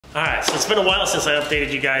Alright, so it's been a while since I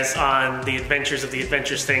updated you guys on the adventures of the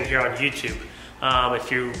Adventurestang here on YouTube.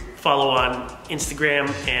 If you follow on Instagram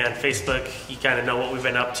and Facebook, you kind of know what we've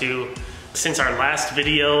been up to. Since our last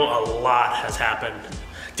video, a lot has happened.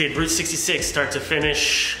 Did Route 66 start to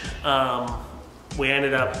finish. We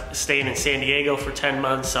ended up staying in San Diego for 10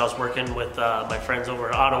 months. I was working with my friends over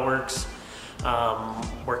at AutoWorks,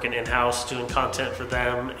 working in-house, doing content for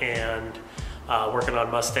them, and working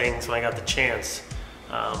on Mustangs when I got the chance.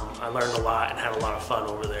 I learned a lot and had a lot of fun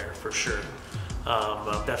over there for sure.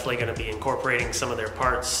 I'm definitely going to be incorporating some of their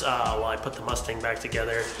parts while I put the Mustang back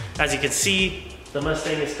together. As you can see, the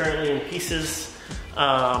Mustang is currently in pieces.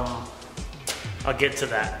 I'll get to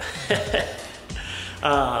that.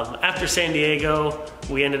 After San Diego,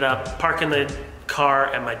 we ended up parking the car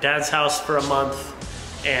at my dad's house for a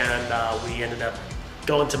month, and we ended up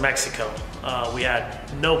going to Mexico. We had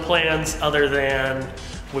no plans other than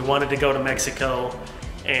we wanted to go to Mexico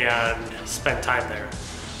and spend time there.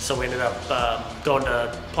 So we ended up going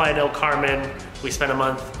to Playa del Carmen. We spent a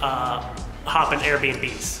month hopping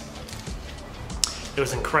Airbnbs. It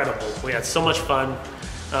was incredible. We had so much fun.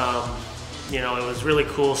 You know, it was really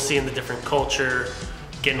cool seeing the different culture,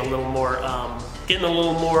 getting a little more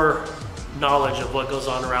knowledge of what goes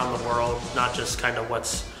on around the world, not just kind of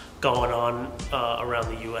what's going on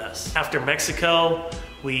around the US. After Mexico,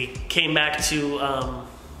 we came back to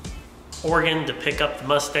Oregon to pick up the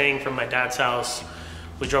Mustang from my dad's house.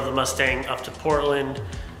 We drove the Mustang up to Portland,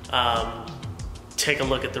 take a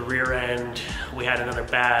look at the rear end. We had another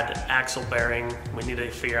bad axle bearing. We need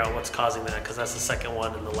to figure out what's causing that, because that's the second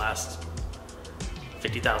one in the last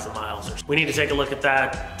 50,000 miles or so. We need to take a look at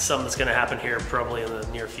that. Something that's gonna happen here probably in the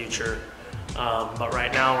near future. But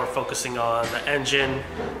right now we're focusing on the engine,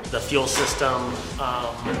 the fuel system,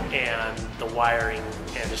 and the wiring,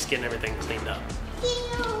 and just getting everything cleaned up.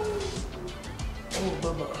 Oh,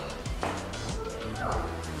 Bubba.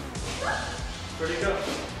 Where'd he go?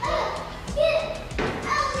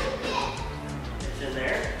 It's in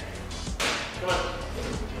there. Come on.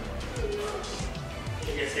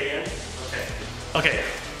 You can stay in? Okay. Okay.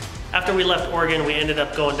 After we left Oregon, we ended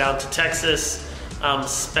up going down to Texas,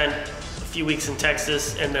 spent a few weeks in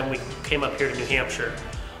Texas, and then we came up here to New Hampshire.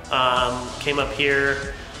 Came up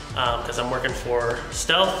here because I'm working for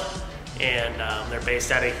Stealth, and they're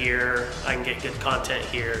based out of here. I can get good content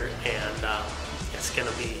here, and it's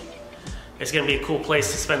gonna be a cool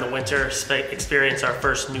place to spend the winter, experience our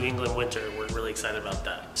first New England winter. We're really excited about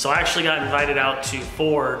that. So I actually got invited out to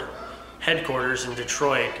Ford headquarters in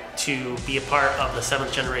Detroit to be a part of the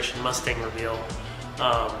 7th generation Mustang reveal,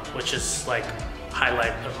 which is like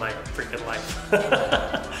highlight of my freaking life.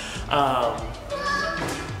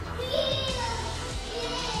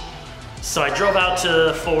 So I drove out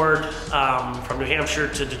to Ford from New Hampshire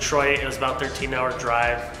to Detroit. It was about a 13-hour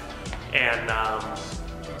drive, and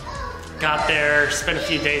got there, spent a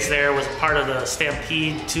few days there, was a part of the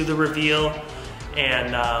stampede to the reveal,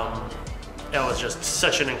 and it was just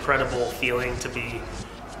such an incredible feeling to be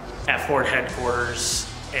at Ford headquarters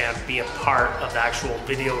and be a part of the actual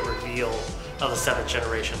video reveal of the 7th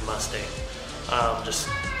generation Mustang. Just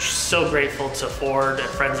so grateful to Ford and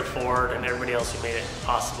friends of Ford and everybody else who made it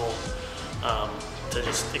possible to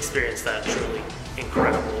just experience that truly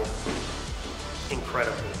incredible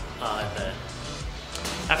event.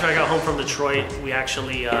 After I got home from Detroit, we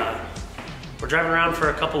actually were driving around for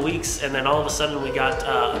a couple weeks, and then all of a sudden we got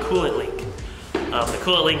a coolant leak. The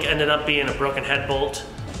coolant leak ended up being a broken head bolt.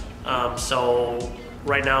 So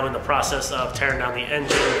right now I'm in the process of tearing down the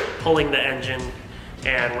engine, pulling the engine,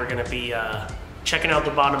 and we're gonna be checking out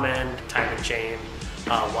the bottom end, timing chain,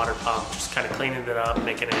 water pump, just kind of cleaning it up,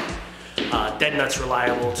 making it dead nuts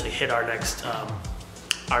reliable to hit our next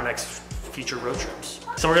future road trips.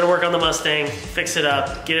 So we're gonna work on the Mustang, fix it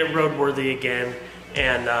up, get it roadworthy again,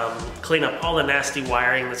 and clean up all the nasty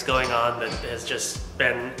wiring that's going on that has just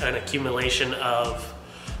been an accumulation of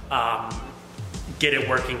get it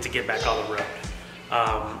working to get back on the road.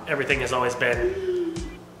 Everything has always been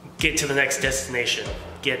get to the next destination,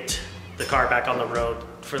 get the car back on the road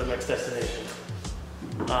for the next destination.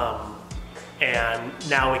 And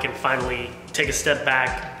now we can finally take a step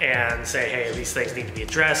back and say, hey, these things need to be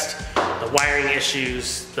addressed. The wiring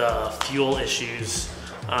issues, the fuel issues.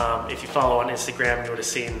 If you follow on Instagram, you would have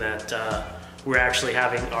seen that we're actually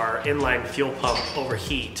having our inline fuel pump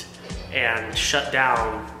overheat and shut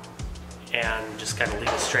down and just kind of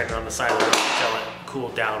leave it stranded on the side of the road until it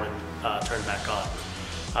cooled down and turned back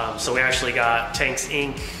on. So we actually got Tanks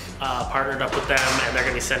Inc. Partnered up with them, and they're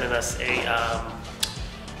gonna be sending us a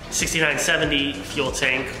 6970 fuel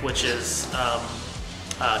tank, which is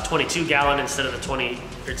 22 gallon instead of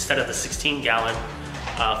the 16 gallon,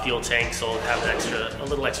 fuel tank, so it'll have a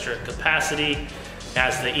little extra capacity. It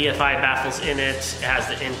has the EFI baffles in it. It has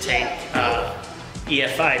the in-tank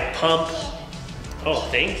EFI pump. Oh,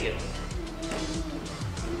 thank you.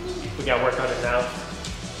 We gotta work on it now.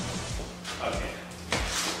 Okay.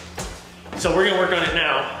 So we're gonna work on it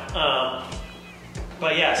now.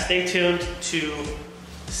 But yeah, stay tuned to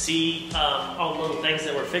see all the little things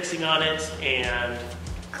that we're fixing on it and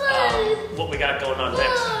what we got going on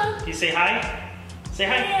next. Can you say hi? Say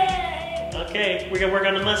hi. Okay, we're gonna work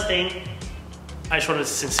on the Mustang. I just want to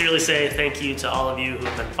sincerely say thank you to all of you who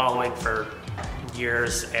have been following for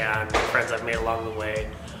years and friends I've made along the way.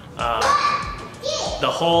 The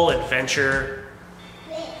whole adventure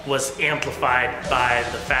was amplified by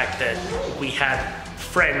the fact that we had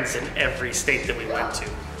friends in every state that we went to.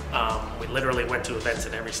 We literally went to events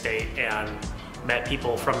in every state and met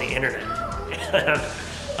people from the internet.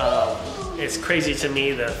 It's crazy to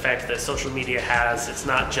me the effect that social media has. It's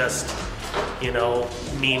not just, you know,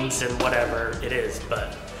 memes and whatever it is,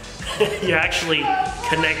 but you're actually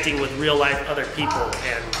connecting with real life other people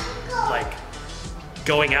and like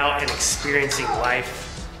going out and experiencing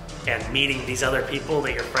life and meeting these other people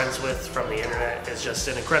that you're friends with from the internet is just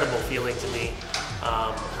an incredible feeling to me.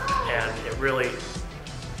 And it really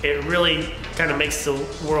kind of makes the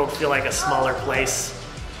world feel like a smaller place.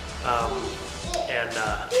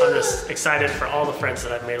 I'm just excited for all the friends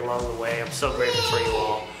that I've made along the way. I'm so grateful for you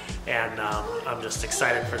all. And I'm just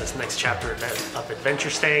excited for this next chapter of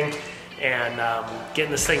Adventurestang and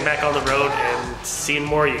getting this thing back on the road and seeing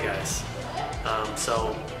more of you guys.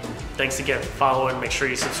 So thanks again for following. Make sure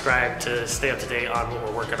you subscribe to stay up to date on what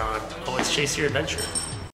we're working on. Oh, it's Chase Your Adventure.